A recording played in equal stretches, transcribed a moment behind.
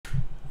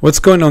What's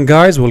going on,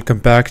 guys? Welcome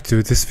back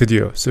to this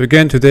video. So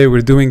again, today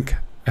we're doing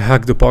a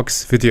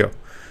HackTheBox video,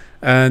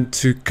 and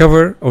to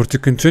cover or to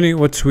continue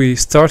what we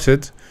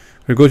started,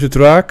 we go to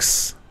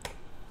tracks,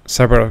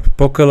 cyber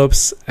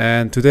apocalypse,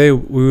 and today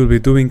we will be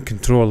doing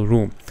control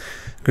room.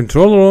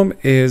 Control room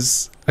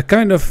is a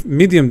kind of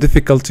medium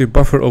difficulty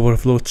buffer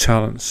overflow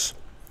challenge.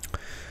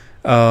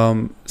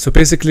 So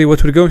basically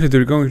what we're going to do,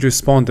 we're going to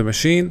spawn the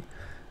machine,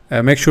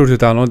 make sure to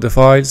download the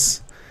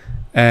files,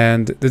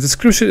 and the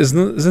description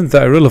isn't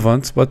that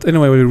relevant, but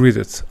anyway, we'll read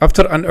it.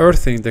 After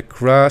unearthing the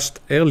crashed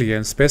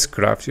alien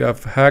spacecraft, you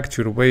have hacked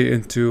your way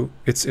into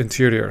its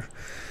interior.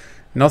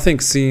 Nothing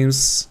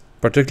seems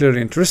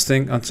particularly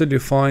interesting until you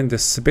find the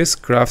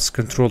spacecraft's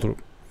control room,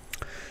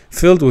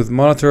 filled with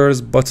monitors,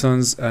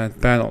 buttons,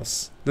 and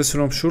panels. This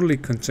room surely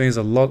contains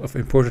a lot of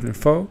important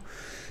info,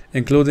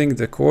 including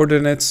the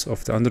coordinates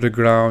of the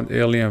underground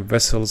alien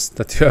vessels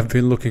that you have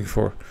been looking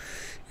for.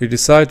 You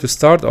decide to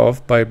start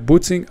off by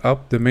booting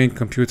up the main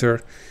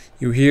computer.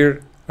 You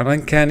hear an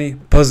uncanny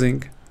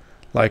buzzing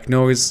like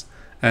noise,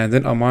 and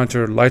then a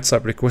monitor lights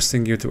up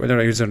requesting you to enter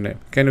a username.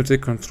 Can you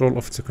take control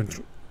of the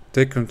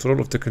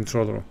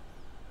control room?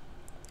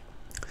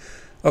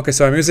 Okay,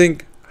 so I'm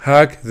using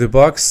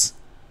HackTheBox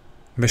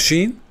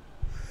machine.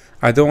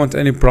 I don't want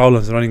any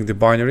problems running the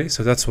binary,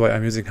 so that's why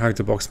I'm using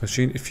HackTheBox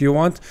machine. If you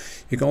want,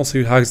 you can also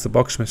use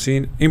HackTheBox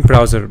machine in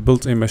browser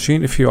built-in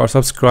machine if you are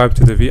subscribed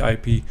to the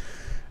VIP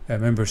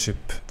membership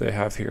they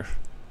have here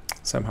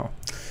somehow.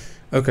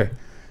 Okay,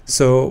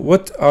 so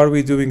what are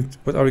we doing?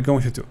 What are we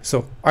going to do?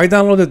 So I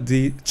downloaded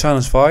the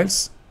challenge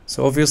files.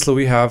 So obviously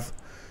we have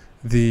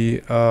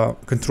the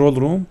control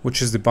room,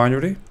 which is the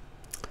binary,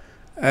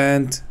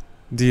 and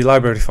the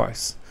library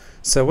files.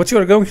 So what you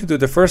are going to do,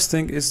 the first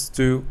thing is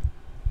to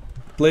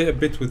play a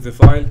bit with the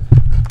file,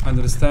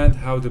 understand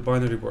how the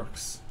binary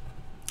works.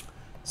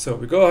 So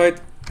we go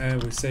ahead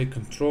and we say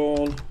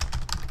control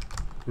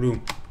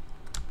room.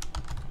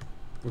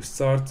 We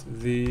start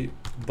the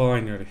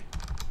binary.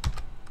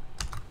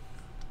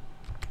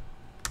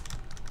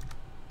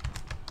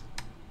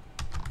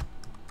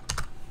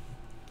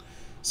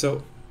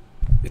 So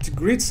it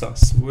greets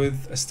us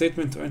with a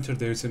statement to enter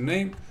the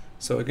username.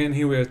 So again,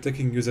 here we are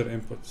taking user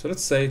input. So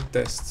let's say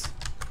test.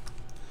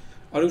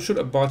 Are you sure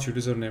about your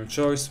username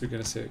choice? We're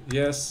going to say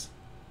yes.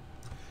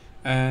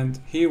 And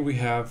here we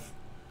have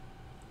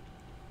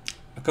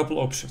a couple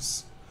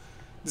options.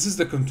 This is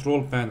the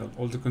control panel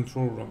or the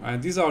control room,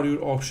 and these are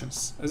your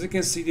options. As you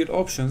can see, your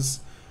options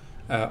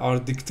are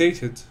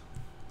dictated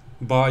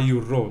by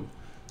your role.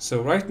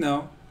 So right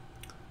now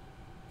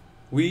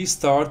we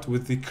start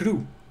with the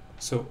crew.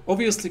 So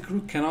obviously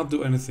crew cannot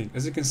do anything.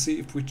 As you can see,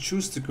 if we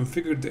choose to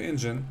configure the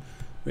engine,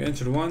 we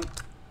enter 1,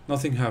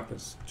 nothing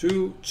happens.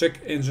 2,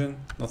 check engine,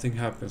 nothing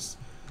happens.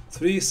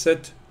 3,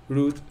 set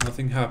route,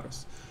 nothing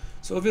happens.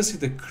 So obviously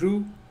the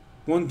crew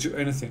won't do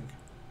anything.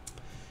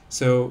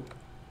 So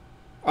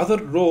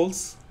other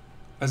roles,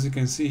 as you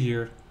can see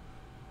here,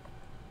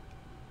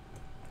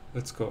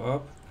 let's go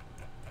up.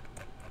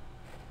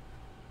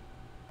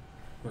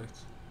 Wait.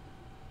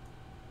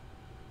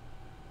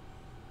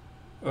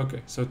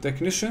 Okay, so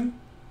technician.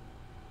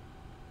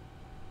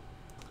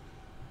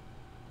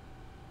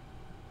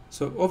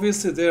 So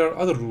obviously there are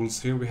other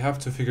rules here we have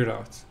to figure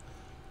out.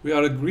 We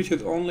are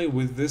greeted only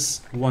with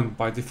this one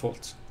by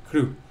default,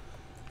 crew,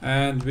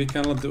 and we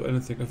cannot do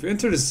anything. If we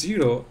enter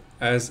 0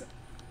 as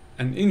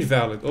an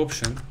invalid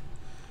option,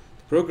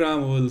 the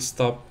program will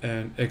stop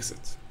and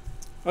exit.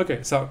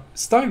 Okay, so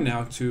it's time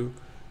now to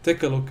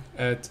take a look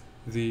at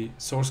the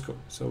source code.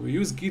 So we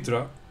use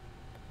Ghidra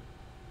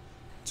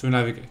to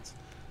navigate.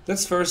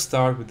 Let's first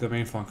start with the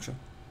main function.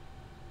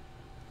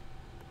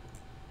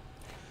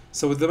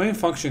 So with the main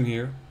function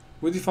here,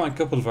 we define a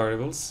couple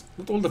variables.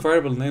 Not all the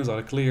variable names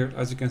are clear.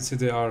 As you can see,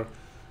 they are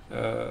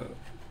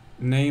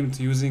named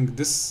using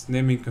this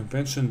naming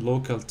convention,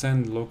 local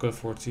 10, local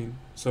 14,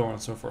 so on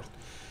and so forth.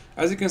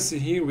 As you can see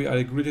here, we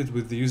are greeted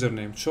with the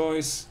username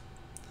choice,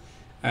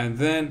 and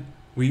then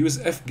we use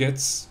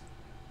fgets,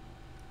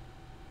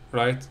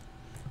 right?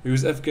 We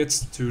use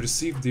fgets to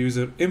receive the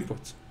user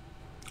input.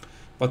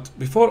 But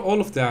before all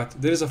of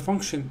that, there is a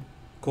function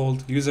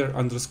called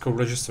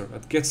user_register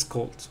that gets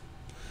called,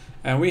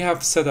 and we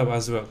have setup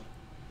as well.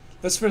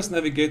 Let's first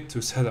navigate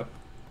to setup.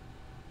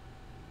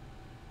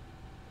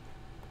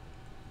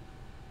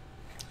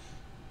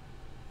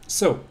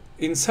 So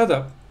in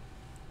setup,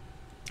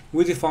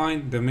 we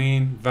define the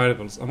main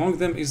variables. Among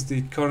them is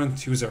the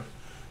current user.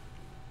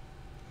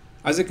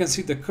 As you can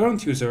see, the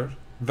current user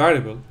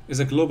variable is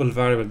a global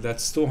variable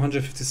that's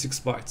 256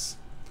 bytes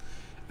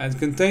and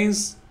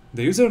contains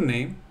the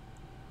username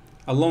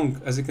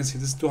along, as you can see,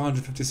 this is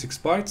 256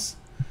 bytes,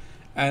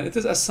 and it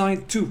is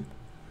assigned 2.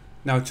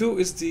 Now 2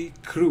 is the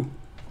crew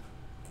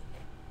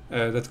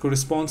that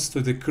corresponds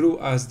to the crew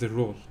as the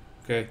role.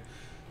 Okay,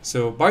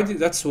 so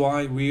that's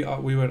why we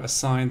were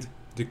assigned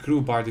the crew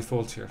by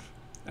default here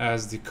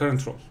as the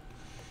current role,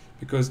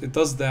 because it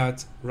does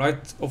that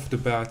right off the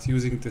bat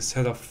using the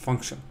setup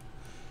function.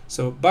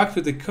 So back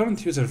to the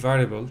current user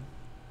variable,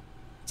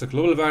 it's a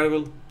global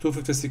variable,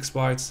 256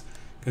 bytes,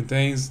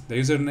 contains the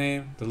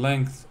username, the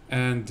length,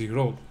 and the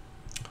role.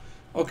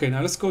 Okay,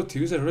 now let's go to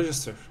user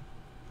register.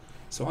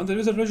 So under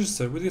user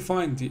register, we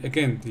define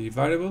the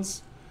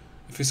variables.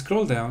 If we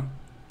scroll down,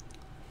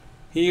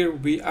 here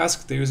we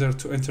ask the user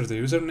to enter the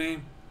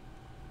username,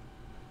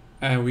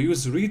 and we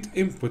use read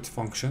input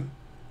function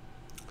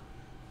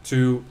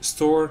to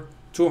store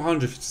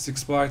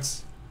 256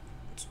 bytes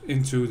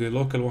into the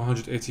local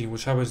 118,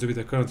 which happens to be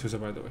the current user,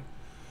 by the way.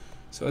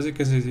 So as you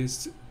can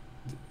see,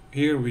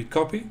 here we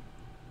copy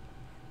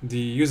the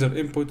user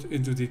input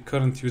into the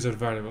current user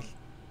variable.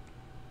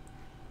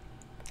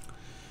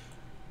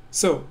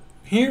 So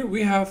here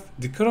we have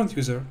the current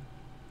user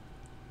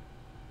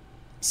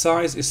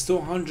size is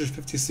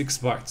 256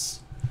 bytes,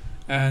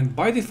 and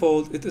by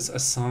default it is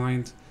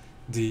assigned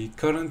the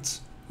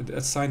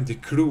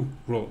crew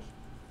role,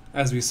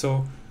 as we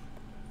saw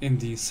in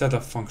the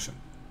setup function.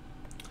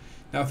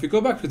 Now if we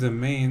go back to the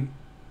main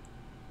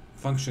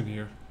function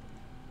here,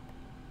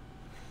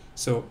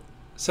 so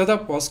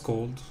setup was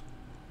called,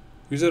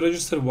 user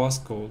register was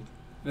called,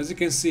 and as you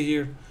can see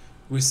here,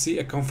 we see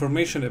a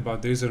confirmation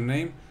about the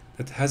username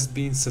that has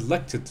been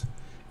selected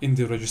in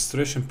the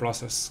registration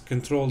process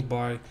controlled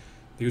by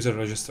the user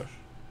register.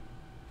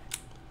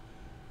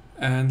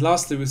 And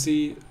lastly, we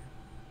see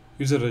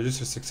user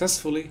registered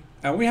successfully,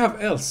 and we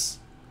have else.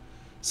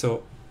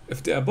 So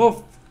if the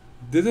above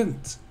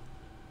didn't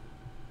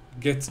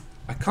get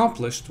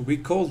accomplished, we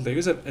call the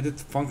user edit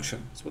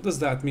function. So what does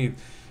that mean?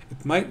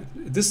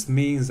 This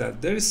means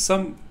that there is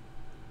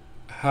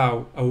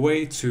somehow a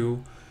way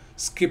to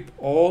skip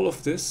all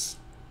of this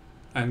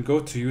and go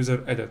to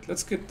user edit.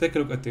 Let's take a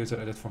look at the user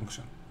edit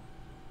function.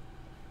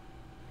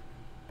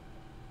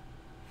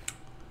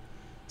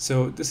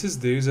 So this is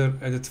the user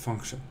edit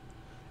function,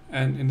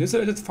 and in the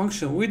user edit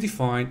function we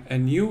define a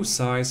new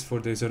size for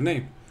the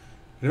username.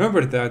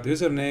 Remember that the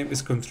username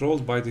is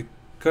controlled by the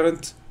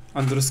current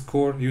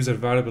underscore user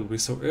variable we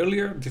saw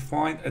earlier,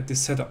 defined at the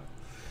setup.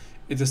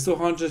 It is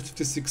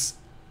 256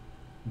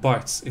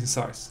 bytes in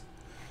size.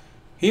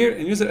 Here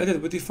in user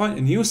edit we define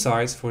a new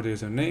size for the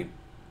username.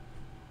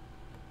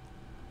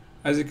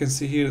 As you can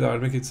see here, they are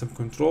making some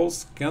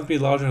controls. Cannot be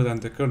larger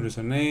than the current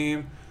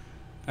username,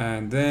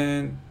 and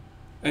then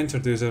enter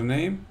the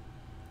username.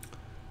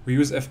 We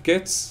use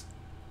fgets,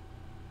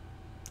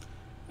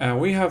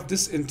 and we have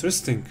this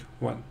interesting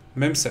one,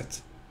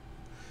 memset.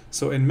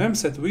 So in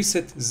memset we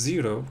set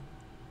 0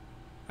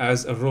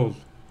 as a role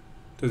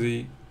to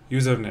the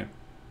username.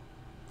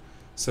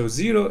 So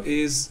 0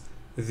 is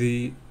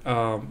the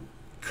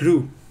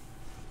crew.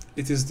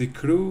 It is the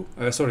crew,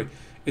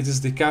 it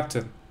is the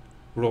captain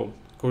role,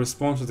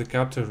 corresponds to the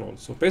captain role.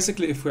 So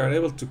basically, if we are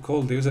able to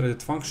call the user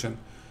edit function,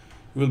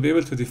 we will be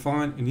able to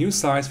define a new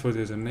size for the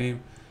username,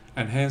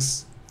 and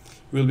hence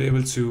we'll be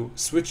able to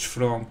switch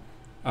from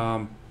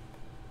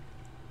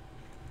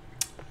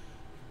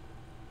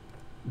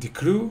the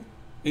crew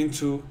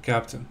into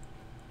captain.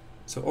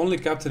 So only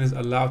captain is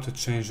allowed to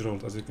change role,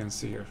 as you can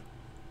see here.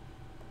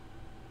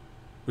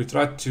 We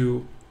tried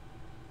to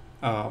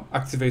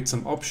activate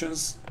some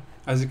options.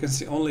 As you can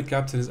see, only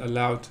captain is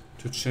allowed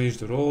to change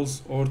the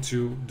roles or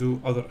to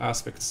do other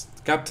aspects,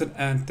 captain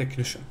and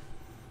technician.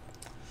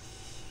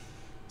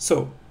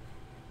 So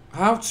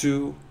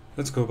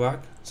let's go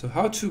back. So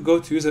how to go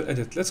to user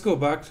edit? Let's go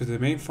back to the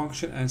main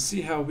function and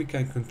see how we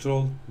can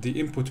control the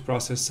input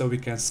process, so we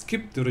can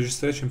skip the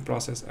registration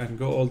process and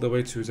go all the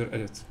way to user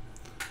edit.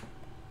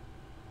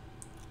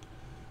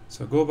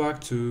 So go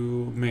back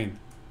to main.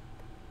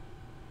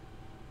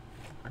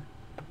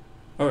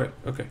 Alright,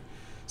 okay.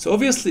 So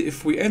obviously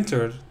if we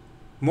entered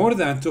more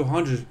than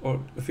 200, or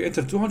if we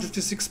enter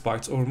 256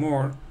 bytes or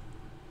more,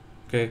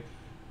 okay,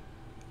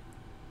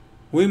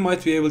 we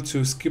might be able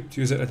to skip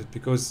to user edit,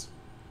 because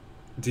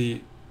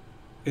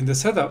in the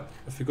setup,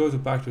 if we go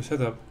back to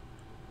setup,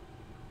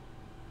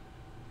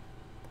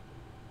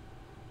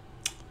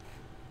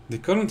 the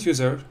current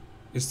user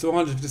is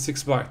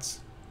 256 bytes.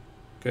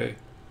 Okay,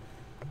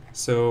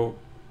 so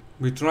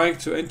we're trying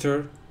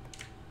to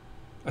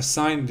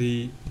assign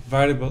the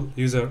variable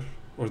user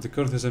or the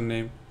current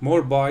username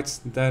more bytes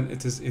than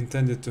it is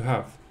intended to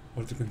have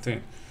or to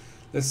contain.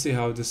 Let's see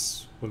how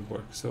this will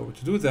work. So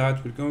to do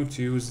that, we're going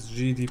to use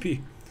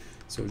GDP.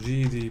 So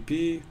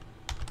GDP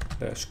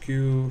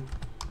 -q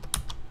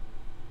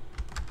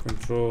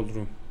control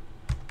room.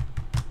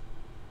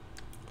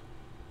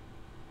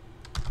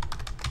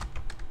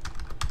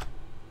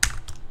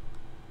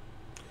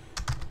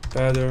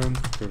 Pattern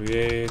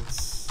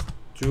creates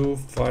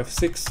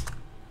 256.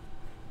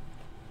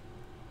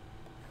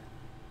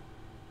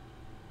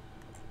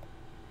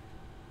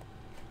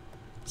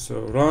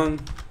 So run,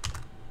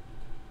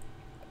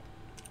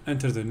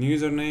 enter the new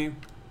username.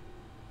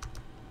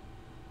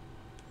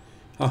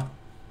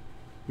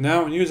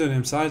 Now in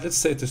username side, let's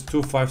say it is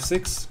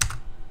 256.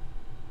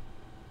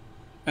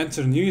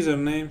 Enter new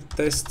username,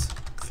 test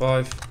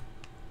 5,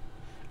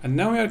 and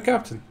now we are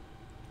captain.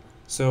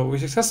 So we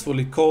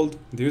successfully called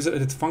the user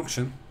edit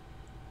function,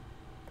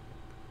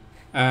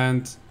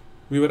 and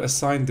we were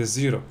assigned the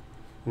 0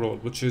 role,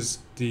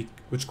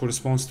 which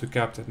corresponds to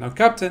captain. Now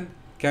captain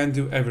can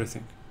do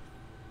everything.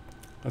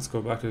 Let's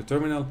go back to the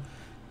terminal.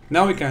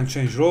 Now we can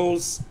change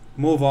roles,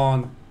 move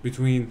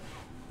between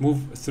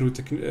roles,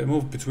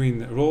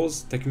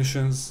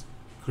 technicians,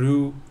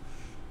 crew,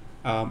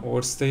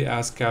 or stay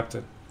as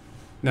captain.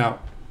 Now,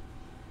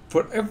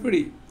 for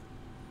every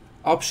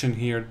option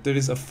here, there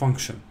is a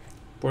function.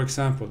 For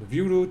example,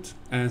 view route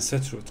and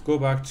set route. Go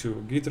back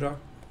to Ghidra,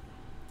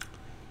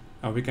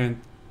 and we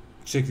can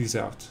check these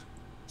out.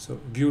 So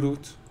view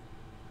route.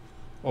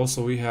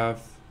 Also, we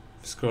have,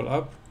 scroll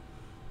up,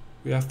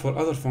 we have for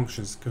other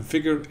functions,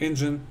 configure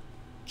engine,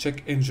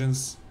 check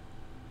engines.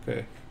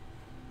 Okay,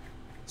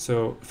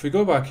 so if we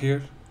go back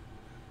here,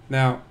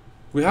 now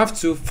we have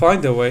to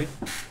find a way.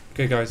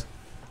 Okay guys,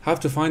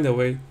 have to find a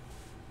way,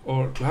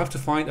 or we have to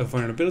find a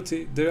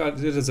vulnerability. There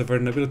is a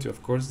vulnerability,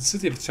 of course, the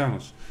CTF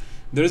challenge.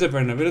 There is a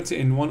vulnerability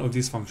in one of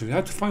these functions. You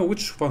have to find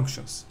which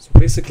functions. So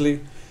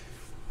basically,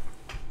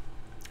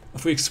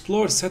 if we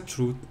explore set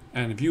route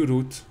and view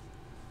route,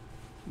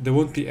 there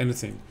won't be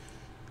anything.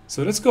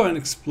 So let's go and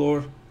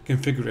explore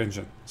configure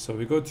engine. So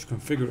we go to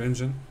configure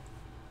engine,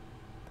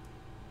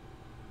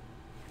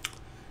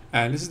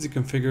 and this is the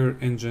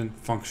configure engine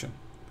function.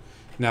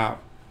 Now,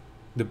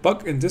 the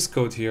bug in this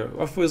code here,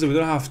 obviously we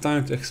don't have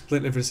time to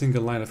explain every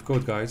single line of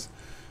code, guys.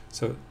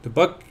 So the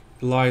bug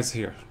lies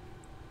here.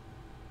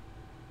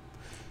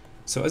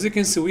 So as you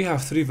can see, we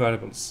have three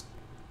variables.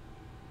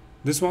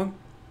 This one,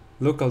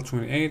 local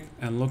 28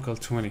 and local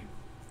 20.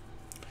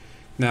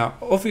 Now,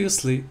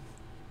 obviously,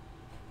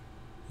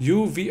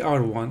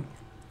 UVR1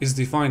 is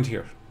defined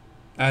here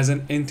as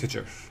an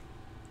integer.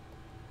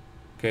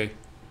 Okay.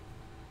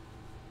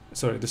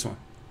 Sorry, this one.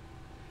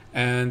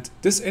 And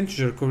this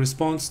integer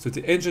corresponds to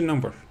the engine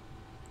number.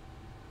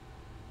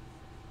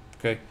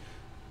 Okay.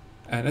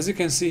 And as you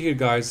can see here,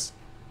 guys,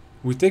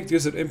 we take the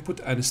user input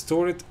and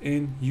store it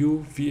in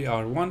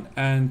UVR1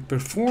 and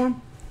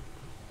perform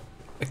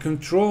a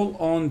control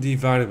on the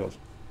variable.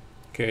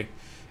 Okay.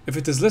 If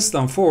it is less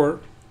than 4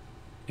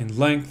 in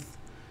length,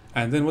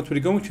 and then what we're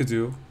going to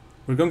do,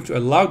 we're going to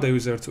allow the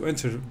user to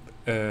enter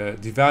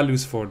the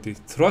values for the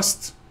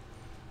thrust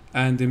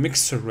and the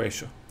mixture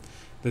ratio.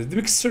 The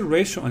mixture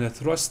ratio and the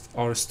thrust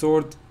are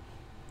stored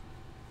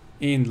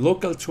in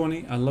local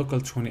 20 and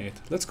local 28.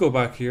 Let's go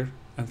back here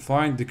and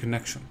find the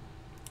connection.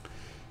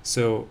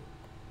 So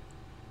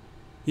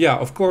yeah,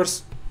 of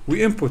course,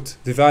 we input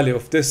the value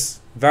of this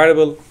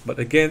variable, but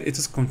again, it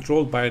is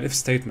controlled by an if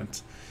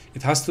statement.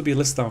 It has to be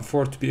less than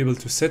 4 to be able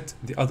to set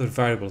the other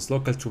variables,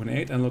 local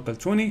 28 and local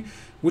 20,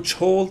 which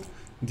hold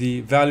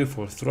the value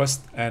for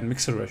thrust and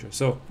mixture ratio.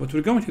 So what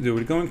we're going to do,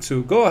 we're going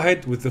to go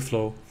ahead with the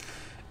flow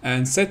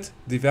and set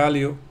the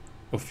value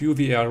of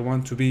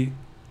UVR1 to be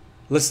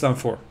less than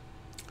 4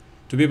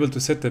 to be able to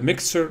set the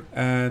mixture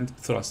and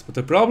thrust. But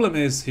the problem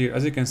is here,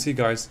 as you can see,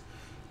 guys,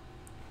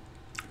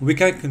 we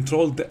can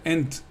control the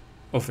end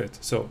of it.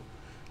 So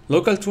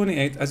local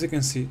 28, as you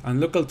can see, and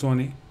local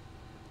 20,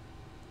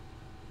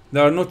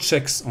 there are no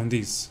checks on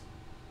these,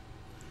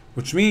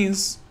 which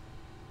means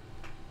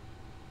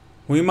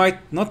we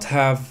might not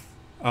have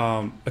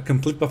a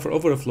complete buffer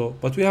overflow,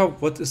 but we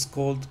have what is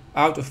called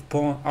out of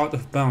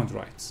bound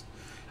writes.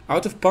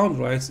 Out of bound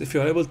writes if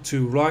you are able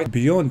to write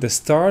beyond the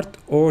start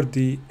or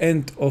the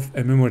end of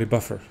a memory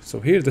buffer. So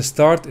here the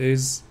start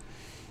is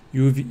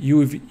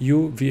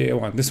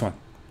UVA1, this one,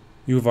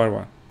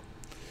 UVAR1,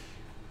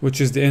 which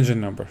is the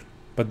engine number.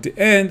 But the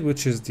end,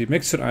 which is the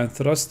mixture and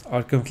thrust,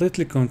 are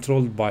completely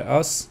controlled by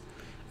us,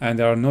 and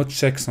there are no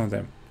checks on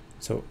them.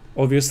 So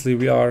obviously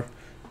we are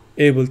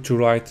able to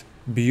write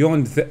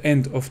beyond the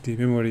end of the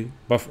memory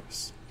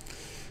buffers.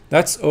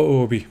 That's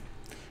OOB,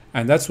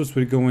 and that's what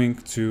we're going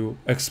to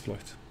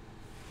exploit.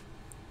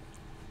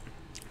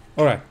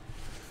 Alright,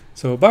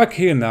 so back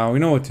here now, we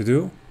know what to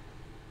do.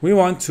 We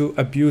want to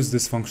abuse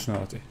this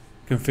functionality,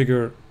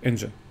 configure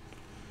engine.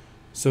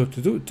 So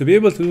to be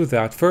able to do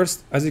that,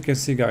 first, as you can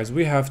see, guys,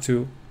 we have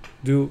to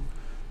do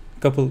a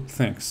couple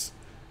things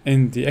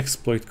in the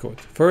exploit code.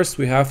 First,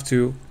 we have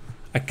to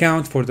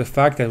account for the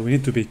fact that we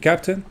need to be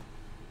captain.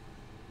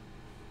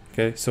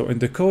 Okay, so in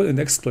the code, in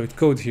the exploit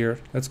code here,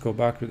 let's go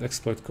back to the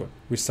exploit code.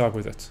 We start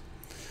with it.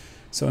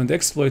 So in the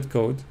exploit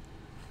code,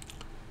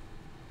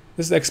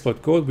 this is the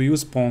exploit code. We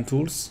use pawn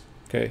tools.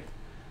 Okay,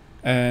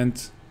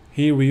 and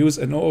here we use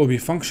an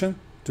OOB function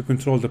to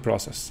control the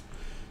process.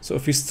 So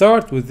if we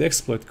start with the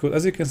exploit code,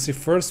 as you can see,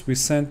 first we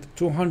sent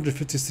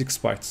 256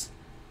 bytes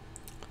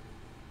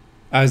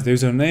as the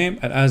username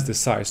and as the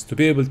size to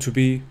be able to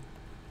be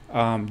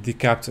the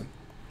captain.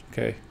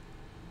 Okay.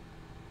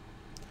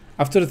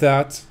 After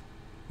that,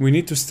 we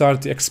need to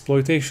start the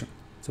exploitation.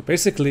 So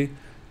basically,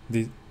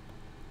 the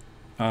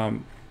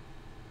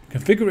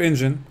configure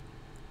engine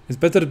is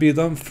better to be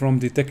done from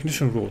the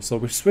technician role. So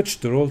we switch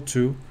the role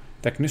to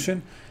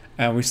technician,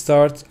 and we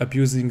start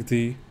abusing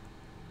the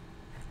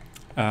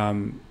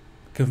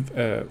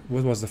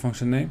what was the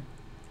function name?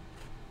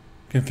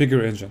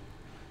 Configure engine.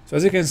 So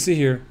as you can see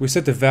here, we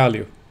set the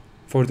value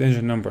for the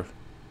engine number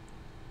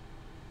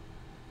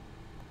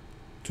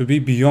to be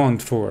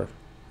beyond 4,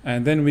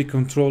 and then we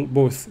control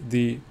both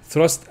the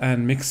thrust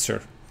and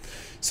mixture.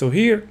 So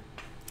here,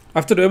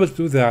 after we're able to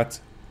do that,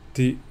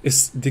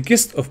 the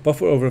gist of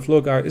buffer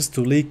overflow, guys, is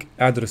to leak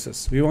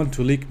addresses. We want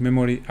to leak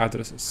memory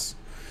addresses.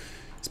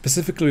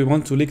 Specifically, we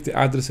want to leak the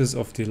addresses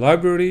of the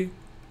library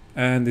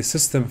and the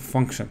system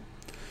function.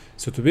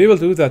 So to be able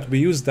to do that, we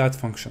use that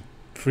function,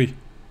 free.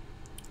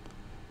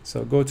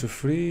 So go to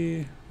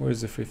free. Where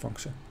is the free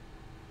function?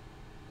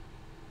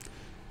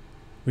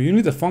 We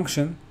need a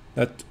function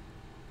that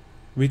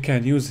we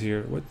can use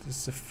here. What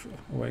is the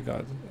oh my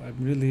god, I'm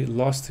really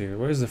lost here.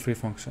 Where is the free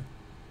function?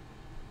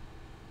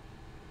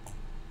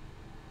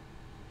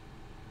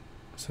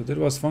 So there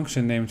was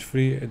function named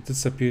free. It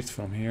disappeared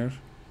from here.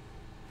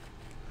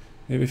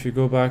 Maybe if you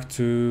go back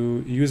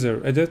to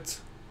user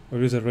edit or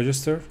user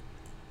register,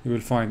 you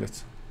will find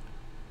it.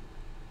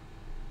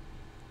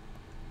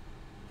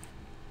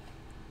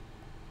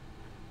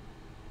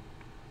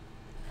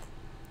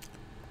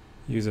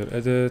 User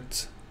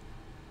edit.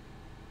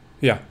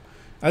 Yeah,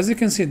 as you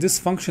can see, this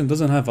function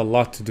doesn't have a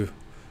lot to do,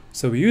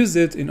 so we use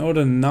it in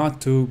order not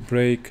to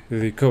break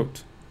the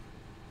code.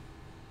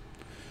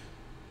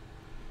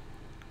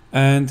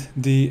 And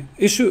the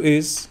issue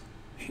is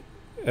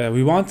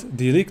we want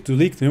to leak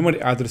the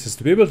memory addresses.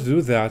 To be able to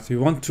do that, we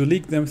want to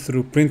leak them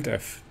through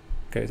printf.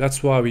 Okay,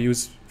 that's why we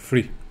use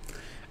free,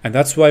 and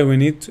that's why we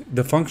need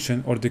the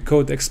function or the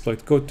code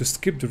exploit code to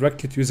skip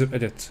directly to user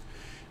edit.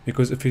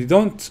 Because if we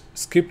don't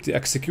skip the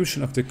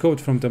execution of the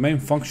code from the main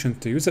function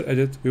to user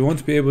edit, we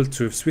won't be able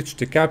to switch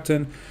to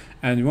captain,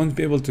 and we won't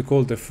be able to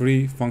call the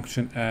free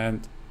function,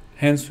 and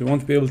hence we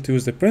won't be able to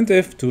use the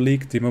printf to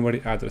leak the memory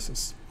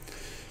addresses.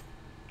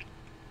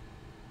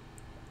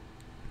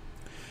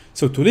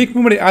 So to leak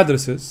memory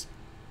addresses,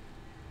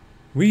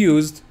 we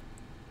used,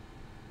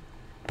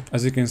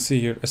 as you can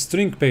see here, a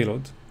string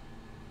payload,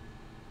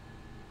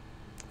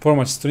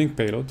 format string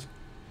payload,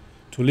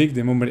 to leak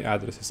the memory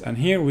addresses, and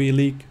here we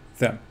leak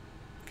them.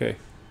 Okay,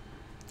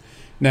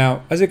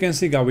 now as you can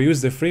see, guys, we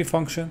used the free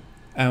function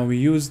and we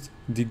used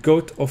the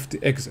goat of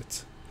the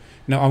exit.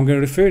 Now I'm going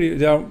to refer you,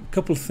 there are a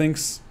couple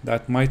things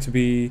that might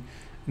be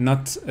you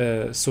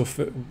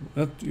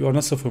are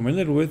not so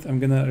familiar with. I'm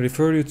going to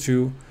refer you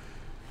to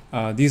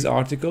these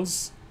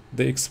articles.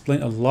 They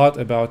explain a lot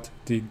about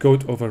the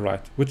goat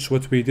override, which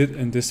what we did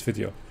in this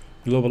video,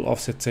 global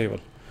offset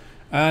table.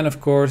 And of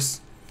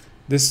course,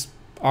 this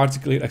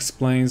article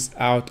explains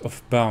out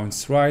of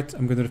bounds, right?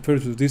 I'm going to refer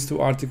to these two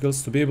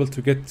articles to be able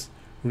to get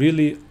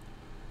really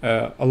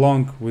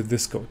along with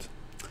this code.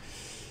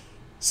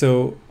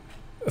 So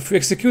if we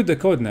execute the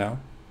code now,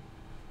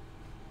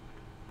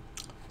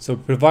 so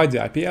provide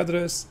the IP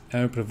address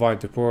and we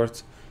provide the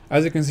port.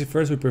 As you can see,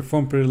 first we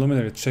perform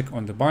preliminary check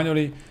on the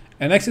binary,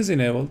 and X is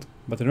enabled,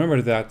 but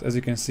remember that, as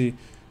you can see,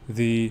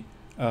 the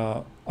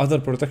other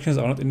protections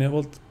are not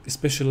enabled,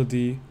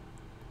 especially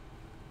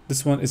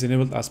this one is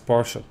enabled as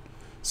partial.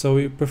 So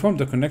we perform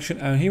the connection,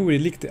 and here we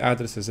leak the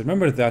addresses.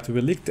 Remember that we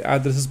will leak the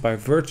addresses by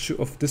virtue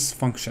of this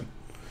function,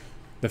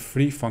 the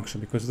free function,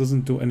 because it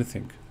doesn't do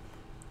anything.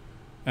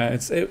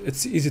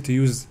 It's easy to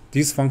use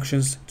these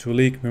functions to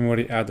leak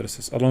memory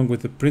addresses along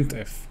with the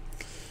printf.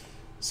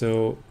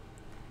 So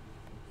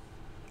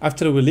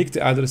after we leak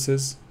the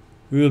addresses,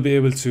 we will be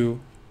able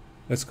to,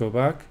 let's go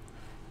back.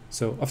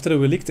 So after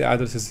we leak the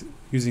addresses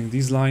using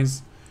these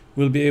lines,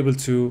 we'll be able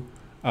to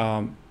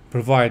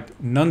provide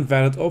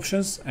non-valid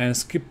options and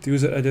skip the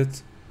user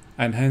edit,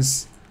 and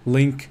hence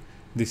link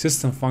the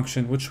system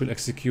function, which will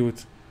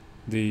execute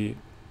the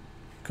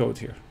code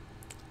here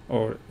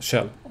or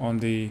shell on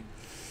the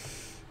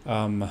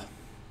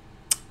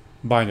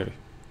binary.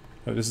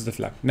 So this is the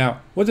flag. Now,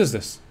 what is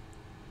this?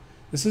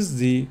 This is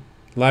the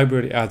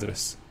library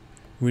address.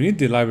 We need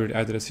the library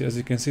address here. As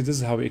you can see, this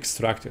is how we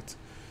extract it.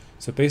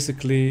 So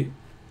basically,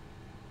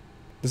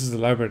 this is the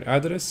library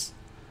address,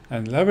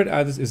 and the library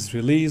address is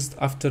released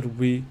after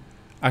we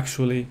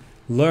actually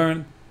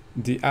learn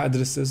the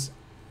addresses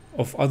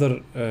of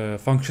other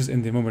functions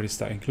in the memory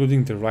stack,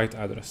 including the write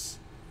address,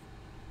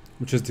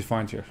 which is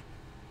defined here.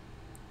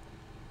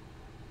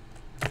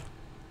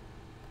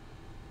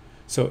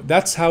 So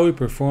that's how we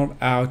perform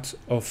out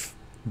of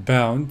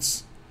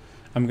bounds.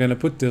 I'm going to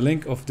put the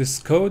link of this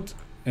code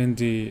in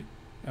the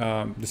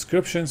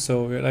description,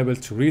 so you're able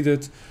to read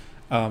it.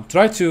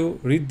 Try to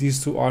read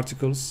these two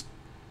articles,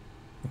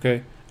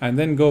 okay, and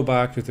then go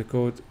back to the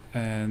code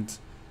and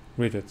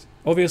read it.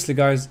 Obviously,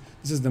 guys,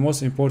 this is the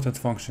most important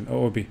function,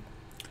 OOB,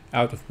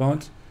 out of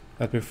bound,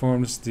 that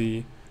performs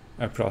the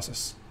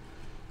process.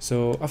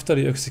 So after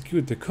you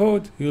execute the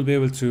code, you'll be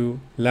able to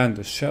land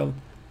the shell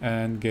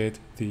and get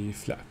the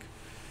flag.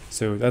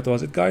 So that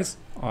was it, guys.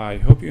 I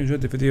hope you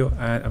enjoyed the video,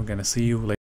 and I'm gonna see you later.